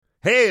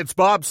Hey, it's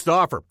Bob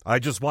Stauffer. I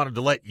just wanted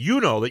to let you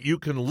know that you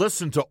can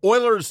listen to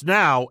Oilers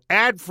Now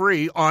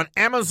ad-free on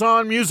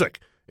Amazon Music,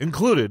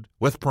 included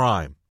with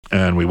Prime.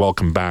 And we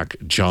welcome back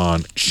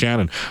John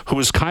Shannon, who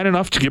was kind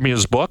enough to give me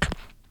his book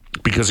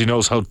because he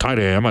knows how tight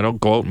I am. I don't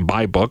go out and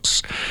buy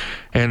books.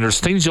 And there's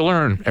things you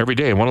learn every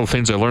day. And one of the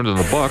things I learned in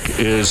the book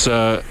is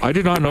I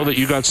did not know that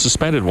you got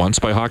suspended once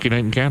by Hockey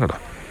Night in Canada.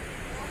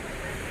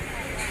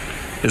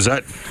 Is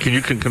that, can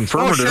you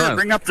confirm or deny? Sure,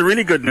 bring up the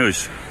really good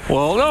news.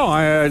 Well,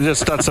 no,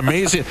 that's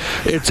amazing.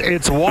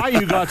 It's why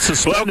you got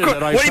suspended.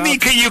 What do you mean,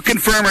 can you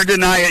confirm or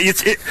deny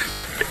it?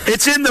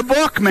 It's in the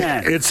book,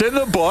 man. It's in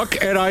the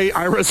book, and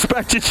I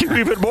respected you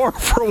even more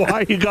for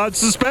why you got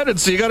suspended,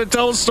 so you got to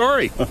tell a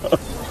story.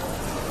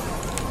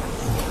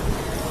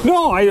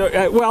 No,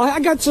 I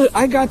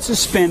got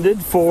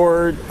suspended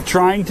for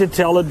trying to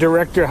tell a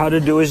director how to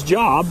do his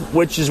job,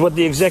 which is what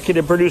the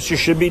executive producer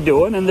should be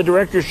doing, and the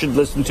director should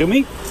listen to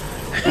me.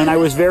 And I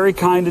was very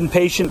kind and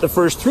patient the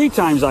first 3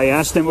 times I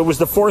asked him. It was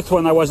the 4th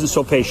one I wasn't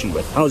so patient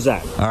with. How's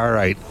that? All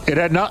right. It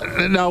had not.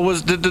 Now,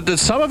 did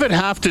some of it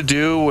have to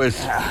do with?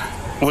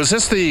 Was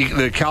this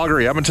the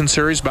Calgary Edmonton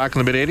series back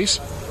in the mid '80s?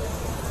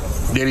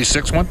 The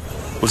 '86 one.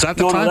 Was that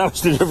the time? No, that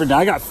was the different.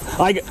 I got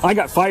fired.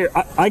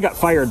 I got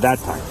fired that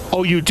time.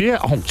 Oh, you did?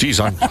 Oh, geez,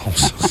 I'm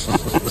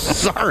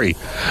sorry.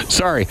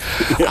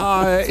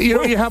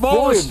 You have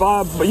all this.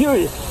 Bob,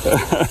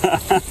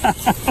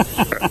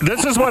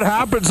 This is what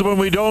happens when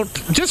we don't.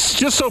 Just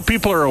so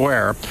people are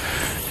aware,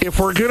 if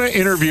we're going to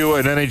interview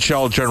an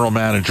NHL general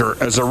manager,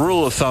 as a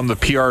rule of thumb, the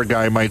PR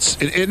guy might.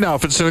 Now,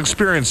 if it's an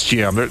experienced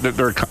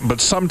GM,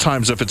 but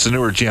sometimes if it's a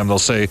newer GM, they'll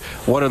say,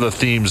 "What are the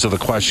themes of the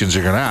questions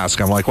you're going to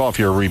ask?" I'm like, "Well, if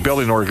you're a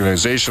rebuilding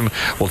organization,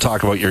 we'll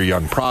talk about your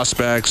young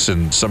prospects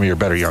and some of your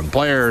better young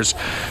players."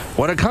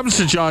 When it comes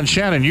to John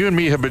Shannon, you and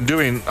me have been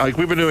doing,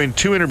 we've been doing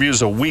 2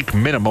 interviews a week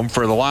minimum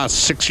for the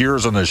last 6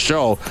 years on this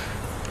show.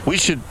 We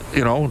should,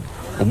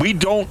 we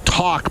don't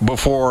talk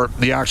before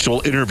the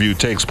actual interview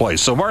takes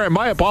place. So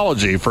my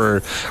apology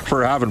for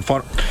having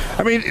fun.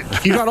 I mean,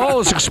 you got all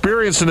this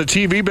experience in the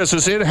TV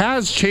business. It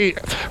has changed.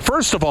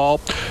 First of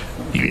all,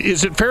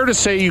 is it fair to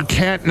say you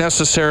can't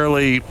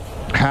necessarily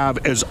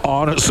have as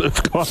honest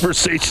of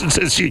conversations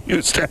as you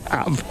used to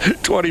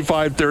have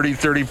 25, 30,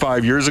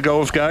 35 years ago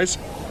with guys?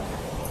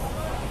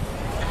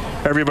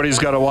 Everybody's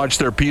got to watch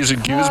their P's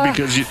and Q's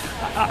because, you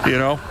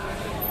know.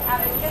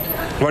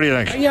 What do you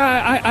think?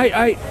 Yeah,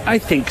 I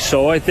think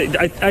so. I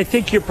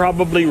think you're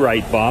probably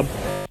right, Bob.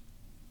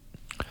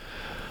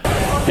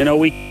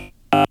 We,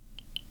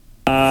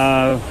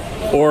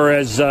 or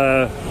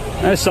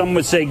as some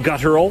would say,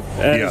 guttural,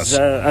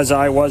 as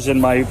I was in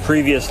my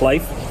previous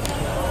life.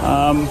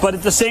 But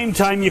at the same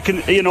time, you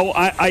can,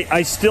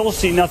 I still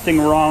see nothing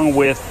wrong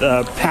with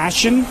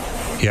passion,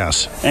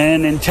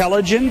 and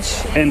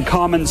intelligence and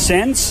common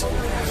sense.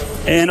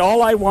 And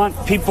all I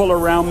want people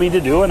around me to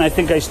do, and I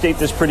think I state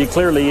this pretty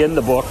clearly in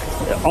the book,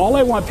 all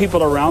I want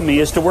people around me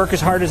is to work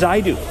as hard as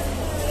I do.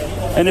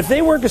 And if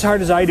they work as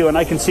hard as I do, and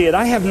I can see it,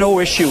 I have no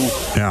issue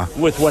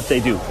with what they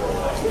do.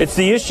 It's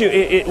the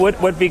issue.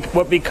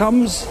 What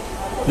becomes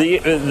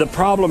the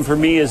problem for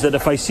me is that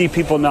if I see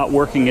people not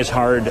working as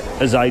hard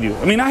as I do.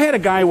 I mean, I had a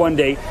guy one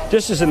day,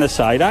 just as an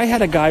aside,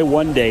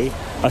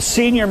 a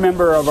senior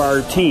member of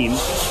our team,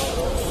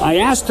 I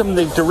asked him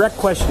the direct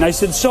question. I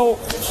said, so,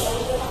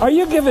 are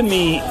you giving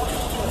me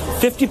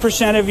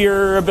 50% of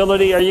your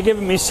ability? Are you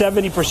giving me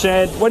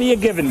 70%? What are you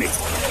giving me?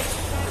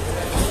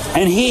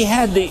 And he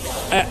had the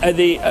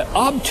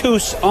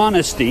obtuse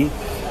honesty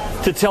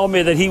to tell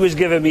me that he was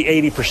giving me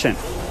 80%.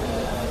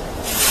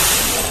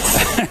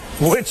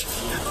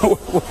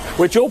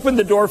 Which opened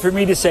the door for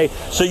me to say,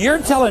 so you're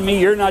telling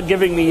me you're not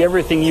giving me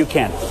everything you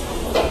can?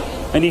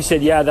 And he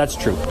said, yeah, that's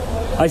true.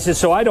 I said,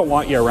 so I don't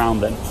want you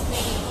around then.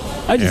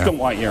 I just don't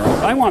want you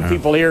around. I want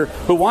people here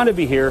who want to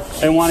be here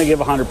and want to give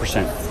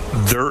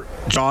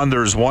 100%. John,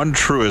 there's one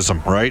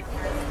truism, right?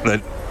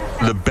 That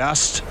the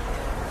best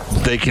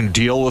they can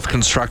deal with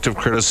constructive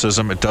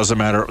criticism, it doesn't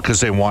matter, because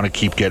they want to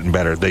keep getting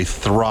better. They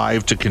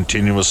thrive to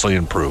continuously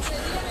improve.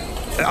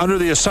 Under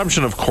the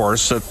assumption, of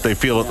course, that they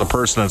feel that the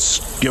person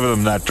that's giving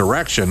them that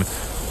direction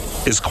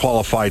is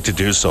qualified to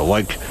do so.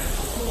 Like,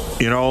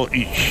 you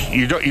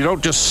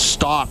don't just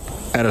stop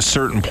at a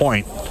certain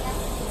point.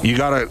 You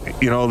gotta,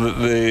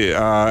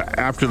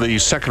 after the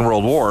Second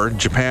World War,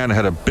 Japan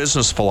had a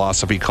business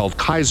philosophy called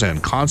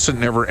Kaizen,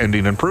 constant,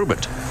 never-ending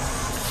improvement.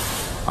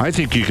 I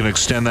think you can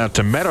extend that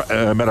to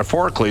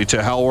metaphorically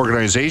to how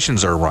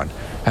organizations are run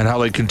and how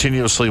they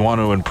continuously want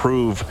to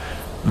improve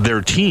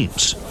their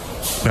teams.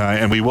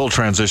 And we will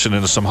transition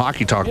into some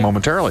hockey talk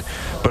momentarily.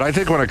 But I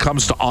think when it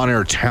comes to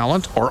on-air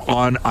talent or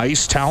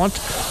on-ice talent,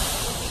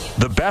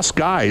 the best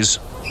guys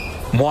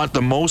want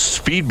the most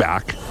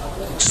feedback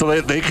so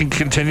that they can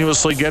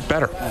continuously get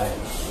better.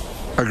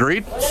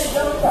 Agreed?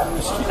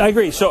 I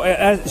agree. So,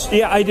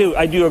 I do.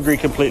 I do agree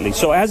completely.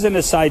 So, as an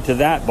aside to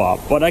that, Bob,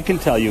 what I can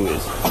tell you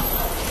is,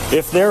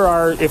 if there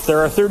are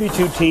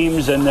 32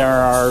 teams and there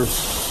are,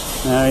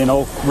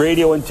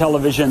 radio and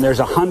television, there's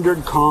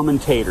 100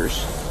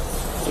 commentators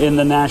in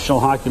the National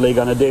Hockey League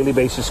on a daily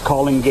basis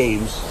calling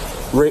games.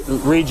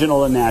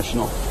 regional and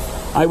national.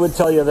 I would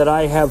tell you that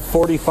I have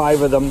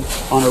 45 of them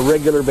on a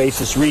regular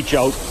basis reach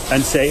out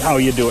and say, how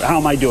you doing? How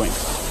am I doing?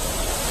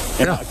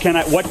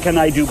 What can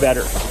I do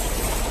better?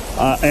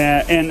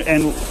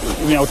 And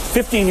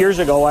 15 years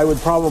ago, I would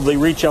probably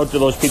reach out to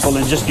those people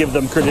and just give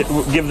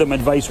them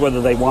advice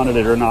whether they wanted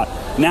it or not.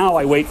 Now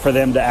I wait for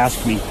them to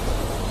ask me.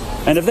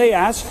 And if they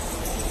ask,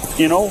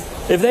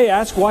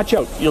 watch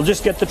out. You'll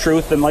just get the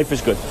truth and life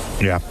is good.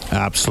 Yeah,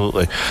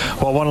 absolutely.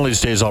 Well, one of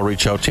these days I'll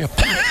reach out to you.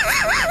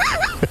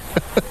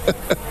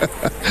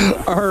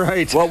 All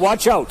right. Well,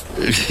 watch out.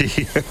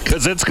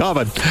 Because it's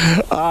coming.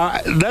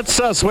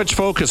 Let's switch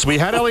focus. We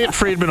had Elliot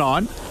Friedman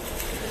on.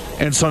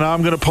 And so now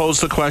I'm going to pose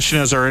the question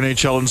as our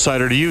NHL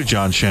insider to you,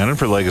 John Shannon,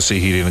 for Legacy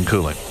Heating and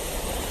Cooling.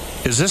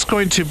 Is this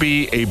going to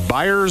be a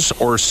buyer's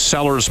or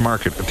seller's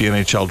market at the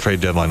NHL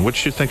trade deadline?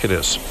 Which do you think it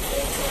is?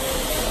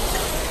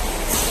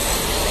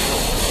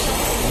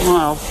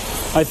 Well,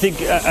 I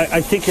think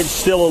it's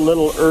still a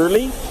little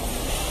early.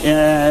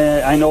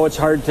 I know it's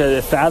hard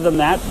to fathom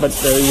that, but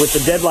with the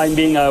deadline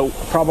being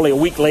probably a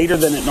week later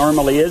than it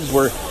normally is,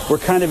 we're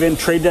kind of in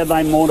trade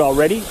deadline mode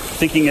already,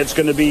 thinking it's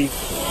going to be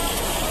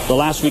the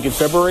last week in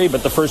February,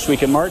 but the first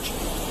week in March.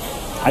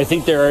 I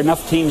think there are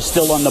enough teams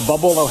still on the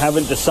bubble that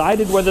haven't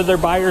decided whether they're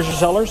buyers or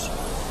sellers.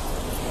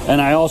 And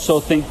I also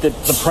think that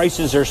the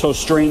prices are so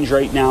strange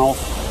right now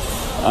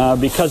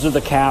because of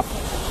the cap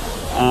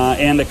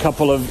and a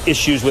couple of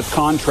issues with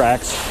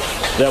contracts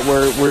that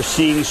we're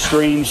seeing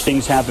strange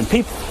things happen.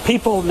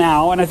 People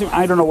now, and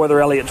I don't know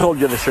whether Elliot told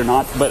you this or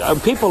not,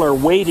 but people are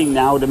waiting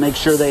now to make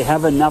sure they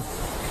have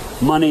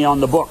enough money on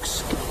the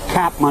books,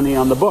 cap money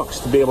on the books,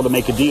 to be able to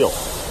make a deal.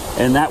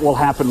 And that will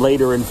happen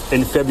later in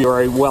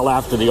February, well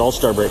after the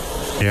All-Star break.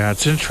 Yeah,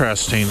 it's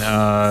interesting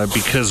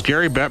because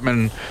Gary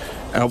Bettman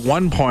at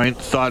one point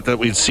thought that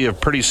we'd see a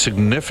pretty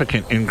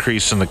significant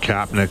increase in the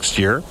cap next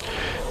year.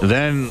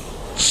 Then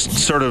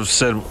sort of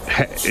said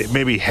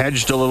maybe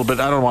hedged a little bit.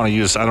 I don't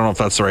know if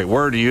that's the right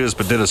word to use,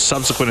 but did a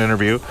subsequent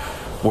interview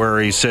where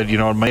he said,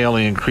 it may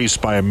only increase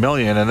by $1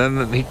 million. And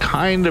then he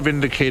kind of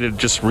indicated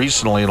just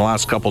recently in the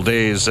last couple of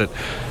days that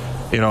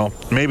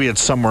maybe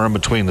it's somewhere in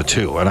between the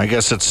two. And I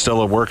guess it's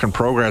still a work in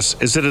progress.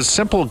 Is it as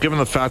simple, given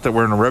the fact that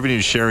we're in a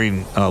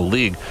revenue-sharing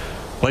league,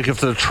 like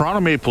if the Toronto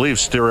Maple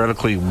Leafs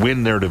theoretically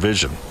win their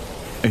division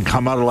and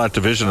come out of that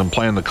division and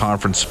play in the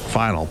conference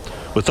final,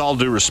 with all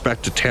due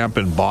respect to Tampa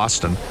and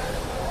Boston,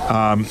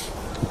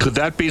 could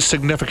that be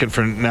significant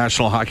for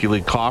National Hockey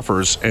League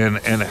coffers and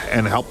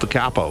help the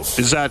cap out?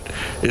 Is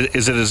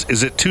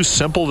it too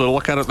simple to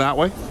look at it that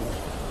way?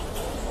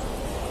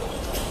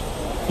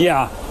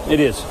 Yeah, it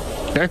is.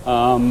 Okay.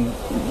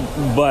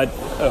 But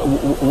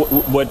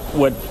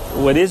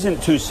what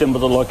isn't too simple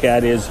to look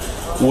at is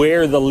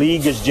where the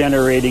league is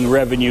generating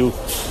revenue.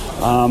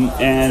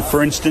 And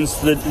for instance,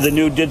 the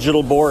new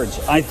digital boards.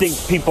 I think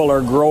people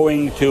are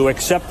growing to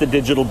accept the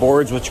digital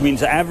boards, which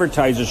means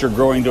advertisers are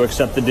growing to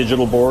accept the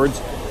digital boards,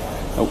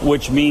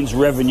 which means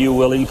revenue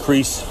will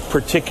increase,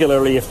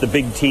 particularly if the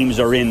big teams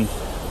are in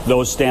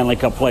those Stanley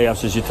Cup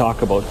playoffs, as you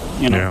talk about.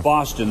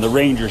 Boston, the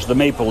Rangers, the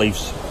Maple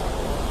Leafs.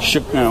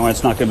 No,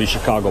 it's not going to be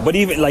Chicago. But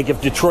even like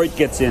if Detroit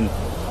gets in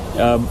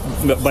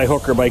by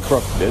hook or by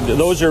crook,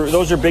 those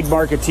are big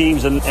market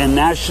teams, and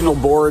national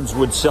boards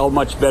would sell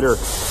much better.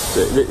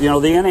 The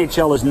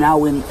NHL is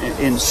now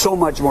in so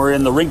much more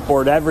in the rink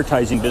board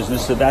advertising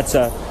business that's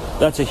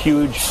a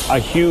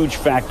huge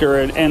factor.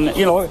 And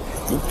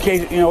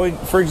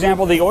for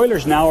example, the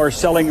Oilers now are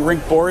selling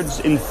rink boards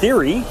in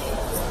theory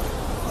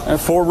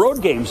for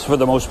road games for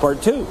the most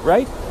part too,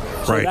 right?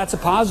 So that's a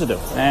positive,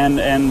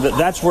 and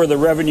that's where the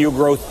revenue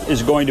growth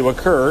is going to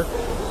occur.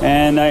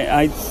 And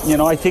I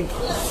think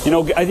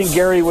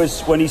Gary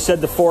was, when he said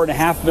the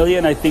 $4.5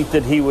 million, I think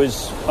that he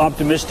was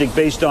optimistic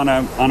based on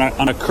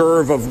a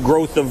curve of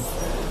growth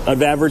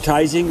of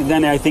advertising.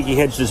 Then I think he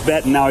hedged his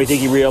bet, and now I think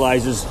he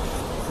realizes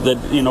that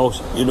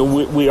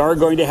we are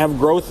going to have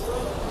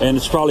growth, and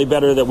it's probably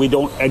better that we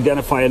don't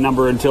identify a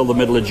number until the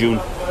middle of June.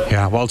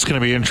 Yeah, well, it's going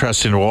to be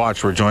interesting to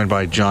watch. We're joined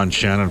by John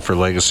Shannon for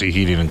Legacy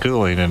Heating and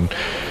Cooling, and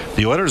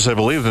the Oilers, I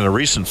believe, in a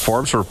recent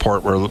Forbes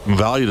report, were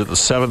valued at the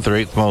 7th or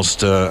 8th most,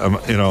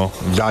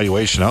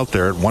 valuation out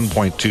there at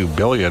 $1.2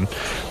 billion.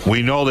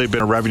 We know they've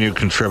been a revenue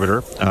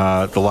contributor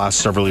the last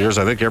several years.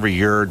 I think every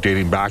year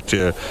dating back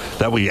to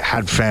that we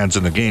had fans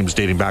in the games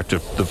dating back to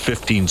the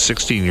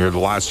 15-16 year, the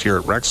last year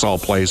at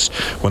Rexall Place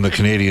when the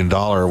Canadian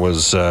dollar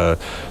was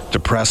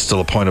depressed to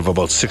the point of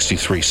about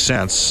 63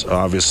 cents.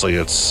 Obviously,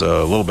 it's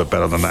a little bit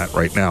better than that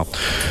right now.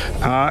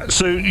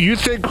 So you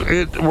think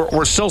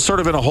we're still sort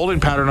of in a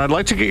holding pattern? I'd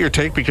like to get your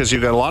take because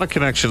you've got a lot of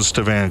connections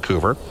to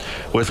Vancouver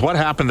with what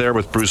happened there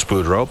with Bruce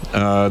Boudreau,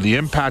 the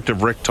impact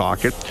of Rick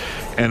Tocchet,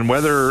 and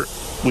whether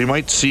we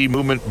might see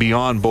movement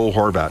beyond Bo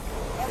Horvat.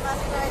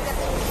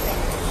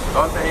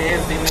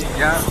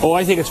 Oh,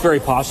 I think it's very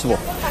possible,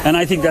 and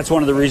I think that's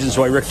one of the reasons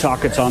why Rick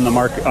Tocchet's on the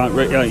market,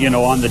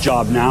 on the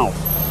job now,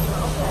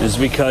 is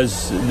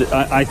because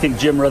I think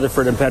Jim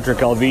Rutherford and Patrick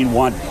Allvin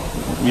want,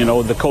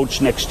 the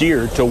coach next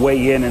year to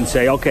weigh in and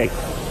say, okay,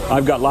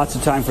 I've got lots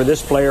of time for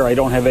this player. I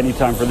don't have any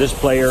time for this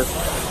player.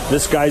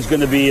 this guy's going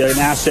to be an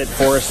asset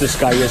for us, this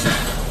guy isn't.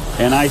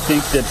 And I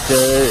think that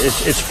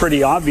it's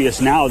pretty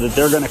obvious now that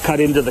they're going to cut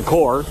into the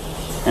core,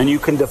 and you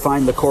can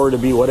define the core to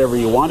be whatever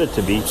you want it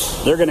to be.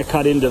 They're going to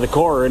cut into the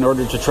core in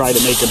order to try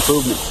to make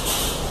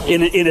improvements,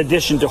 in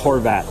addition to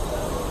Horvat.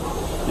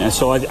 And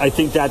so I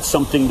think that's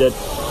something that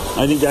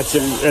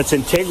that's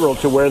integral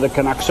to where the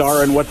Canucks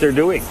are and what they're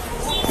doing.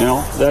 You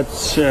know,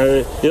 that's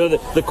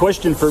the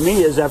question for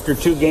me is, after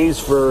 2 games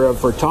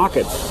for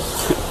Tocchet,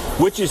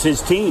 which is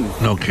his team?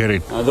 No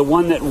kidding. The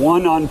one that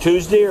won on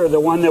Tuesday or the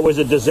one that was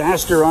a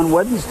disaster on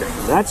Wednesday?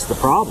 That's the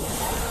problem.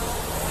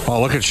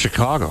 Well, look at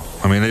Chicago.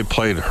 I mean, they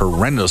played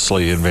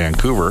horrendously in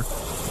Vancouver.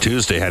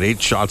 Tuesday had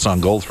 8 shots on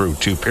goal through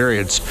 2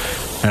 periods.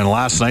 And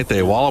last night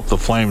they walloped the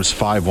Flames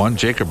 5-1.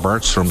 Jacob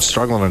Markstrom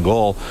struggling in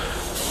goal.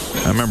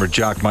 I remember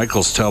Jack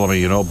Michaels telling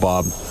me,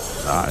 Bob,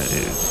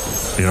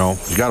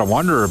 you got to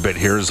wonder a bit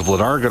here. Is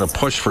Vladar going to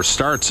push for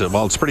starts?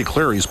 Well, it's pretty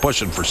clear he's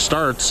pushing for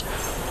starts.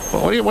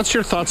 Well, what's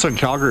your thoughts on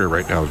Calgary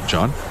right now,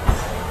 John?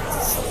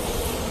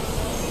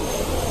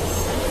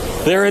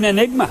 They're an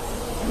enigma.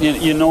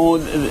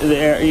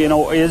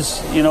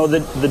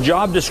 The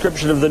job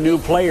description of the new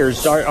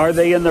players, are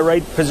they in the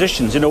right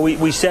positions?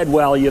 We said,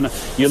 well, you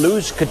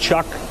lose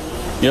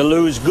Tkachuk, you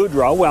lose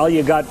Goodrow. Well,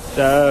 you got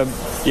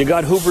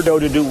Huberdeau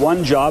to do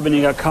one job and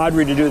you got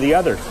Kadri to do the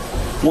other.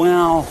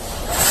 Well,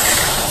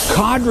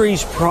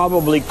 Kadri's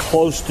probably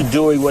close to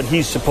doing what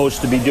he's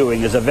supposed to be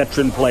doing as a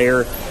veteran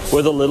player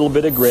with a little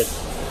bit of grit.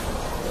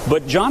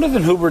 But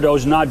Jonathan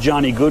Huberdeau's not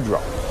Johnny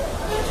Goodrow.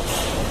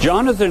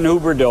 Jonathan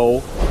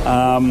Huberdeau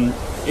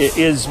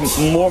is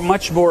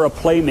much more a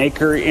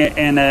playmaker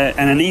and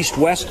an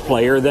East-West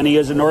player than he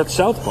is a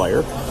North-South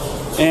player.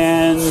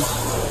 And,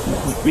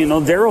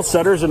 Daryl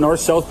Sutter's a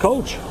North-South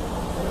coach.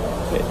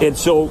 And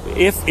so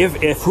if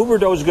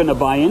Huberdeau's going to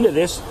buy into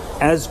this,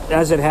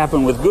 as it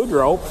happened with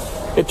Goodrow,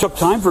 it took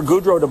time for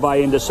Goodrow to buy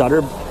into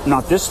Sutter.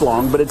 Not this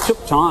long, but it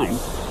took time.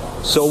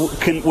 So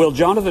will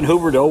Jonathan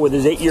Huberdeau, with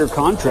his 8-year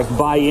contract,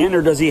 buy in,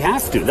 or does he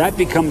have to?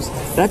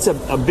 That's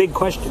a big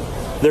question.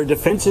 Their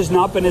defense has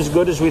not been as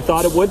good as we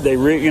thought it would.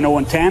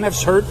 When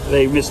Tanev's hurt,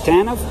 they miss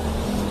Tanev.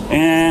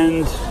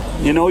 And,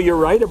 you're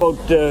right about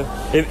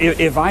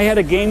if I had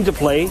a game to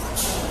play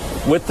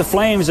with the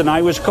Flames and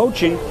I was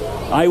coaching,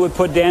 I would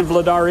put Dan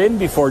Vladar in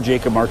before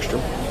Jacob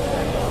Markstrom.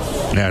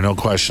 Yeah, no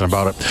question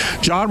about it.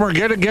 John, we're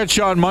going to get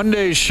you on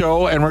Monday's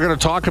show, and we're going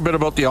to talk a bit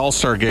about the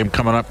All-Star game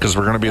coming up because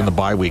we're going to be in the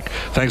bye week.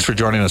 Thanks for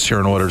joining us here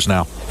on Oilers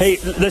Now. Hey,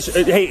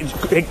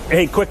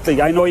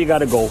 quickly, I know you got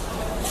to go.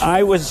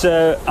 I was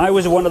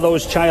one of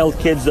those child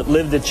kids that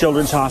lived at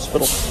Children's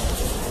Hospital.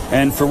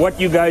 And for what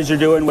you guys are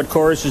doing, what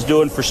Chorus is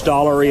doing for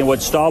Stollery, and what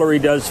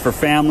Stollery does for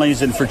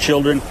families and for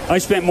children, I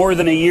spent more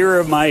than a year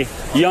of my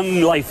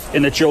young life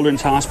in the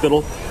Children's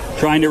Hospital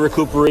trying to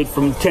recuperate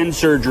from 10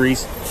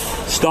 surgeries.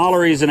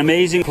 Stollery is an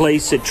amazing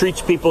place. It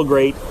treats people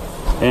great.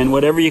 And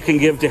whatever you can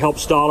give to help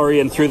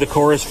Stollery and through the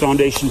Chorus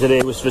Foundation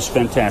today was just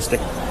fantastic.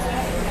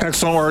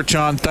 Excellent work,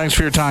 John. Thanks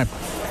for your time.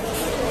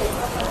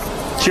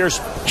 Cheers.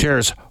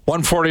 Cheers.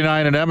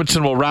 1:49 in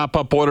Edmonton. We'll wrap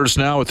up Oilers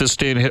Now with this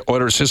day in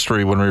Oilers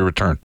history when we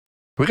return.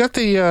 We got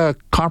the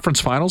conference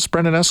finals,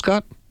 Brendan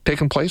Escott,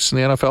 taking place in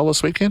the NFL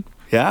this weekend.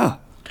 Yeah.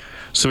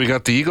 So we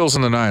got the Eagles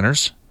and the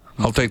Niners.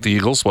 I'll take the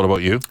Eagles. What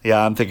about you?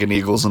 Yeah, I'm thinking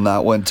Eagles in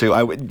that one too.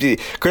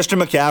 Christian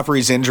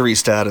McCaffrey's injury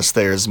status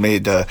there has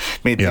made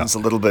things a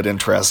little bit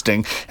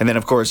interesting. And then,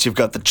 of course, you've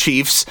got the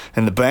Chiefs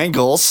and the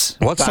Bengals.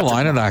 What's the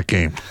line in that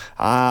game?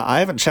 I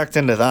haven't checked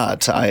into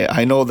that.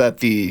 I know that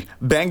the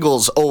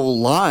Bengals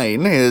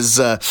O-line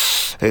is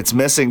it's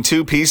missing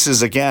 2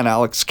 pieces again.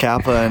 Alex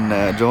Kappa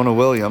and Jonah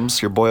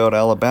Williams, your boy out of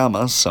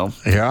Alabama. So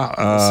yeah,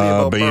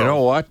 but Burrow. You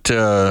know what?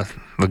 The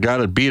guy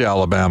that beat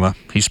Alabama,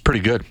 he's pretty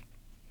good.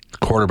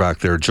 Quarterback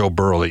there, Joe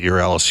Burrow, that year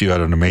LSU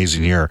had an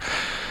amazing year,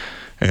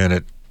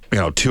 and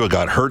Tua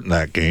got hurt in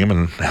that game,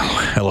 and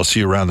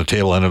LSU around the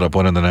table ended up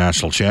winning the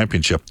national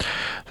championship.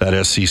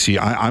 That SEC,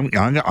 I'm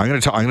going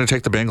to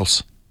take the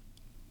Bengals.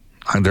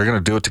 They're going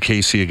to do it to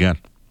KC again.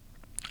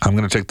 I'm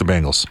going to take the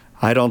Bengals.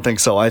 I don't think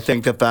so. I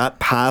think that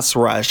pass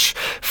rush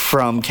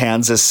from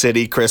Kansas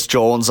City, Chris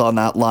Jones on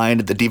that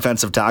line at the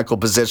defensive tackle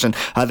position,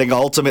 I think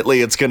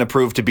ultimately it's going to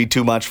prove to be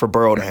too much for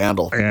Burrow to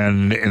handle.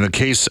 And in the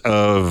case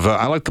of,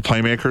 I like the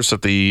playmakers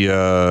that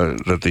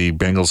the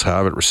Bengals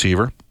have at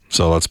receiver.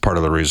 So that's part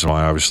of the reason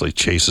why obviously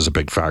Chase is a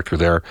big factor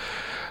there.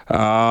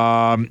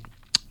 And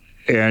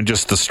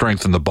just the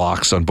strength in the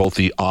box on both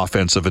the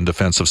offensive and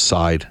defensive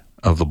side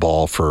of the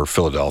ball for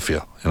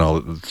Philadelphia.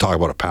 Talk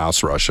about a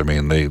pass rush. I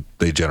mean,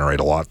 they generate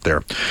a lot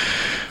there.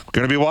 We're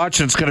going to be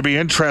watching. It's going to be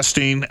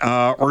interesting.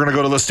 We're going to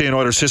go to this day in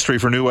Oilers history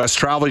for New West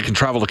Travel. You can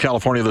travel to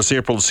California this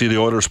April to see the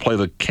Oilers play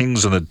the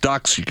Kings and the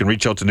Ducks. You can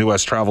reach out to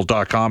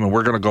newwesttravel.com, and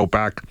we're going to go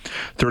back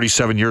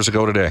 37 years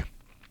ago today.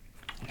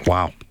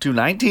 Wow. To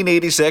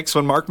 1986,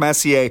 when Mark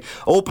Messier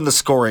opened the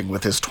scoring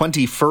with his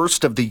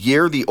 21st of the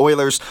year. The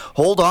Oilers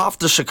hold off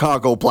the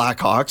Chicago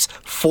Blackhawks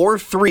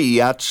 4-3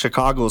 at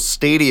Chicago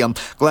Stadium.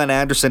 Glenn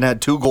Anderson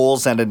had 2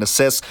 goals and an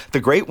assist. The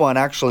Great One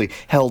actually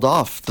held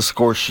off the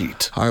score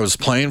sheet. I was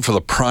playing for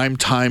the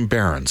primetime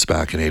Barons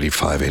back in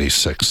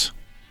 85-86.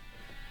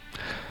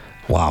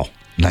 Wow.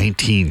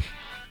 19.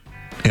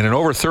 In an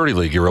over 30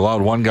 league, you were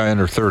allowed one guy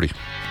under 30.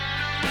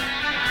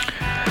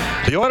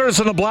 The Oilers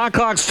and the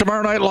Blackhawks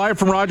tomorrow night, live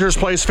from Rogers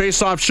Place.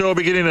 Face-off show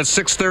beginning at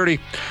 6:30.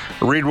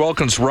 Reed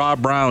Wilkins,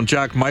 Rob Brown,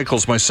 Jack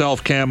Michaels,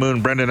 myself, Cam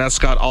Moon, Brendan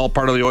Escott, all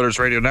part of the Oilers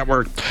Radio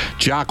Network.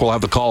 Jack will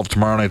have the call of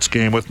tomorrow night's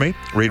game with me.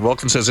 Reed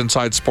Wilkins says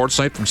Inside Sports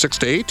Night from 6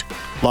 to 8.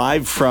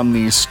 Live from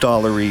the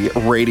Stollery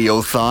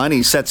Radiothon.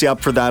 He sets you up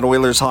for that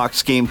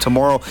Oilers-Hawks game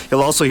tomorrow.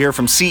 You'll also hear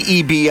from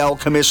CEBL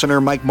Commissioner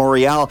Mike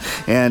Morial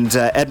and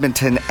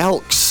Edmonton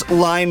Elks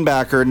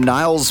linebacker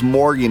Niles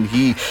Morgan,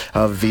 he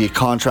of the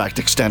contract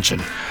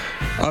extension.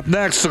 Up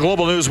next, the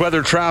Global News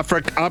Weather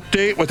Traffic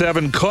Update with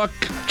Evan Cook.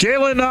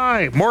 Jalen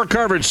Nye, more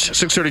coverage,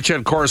 6:30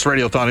 CHED Chorus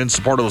Radiothon in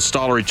support of the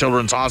Stollery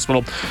Children's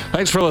Hospital.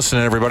 Thanks for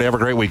listening, everybody. Have a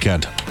great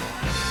weekend.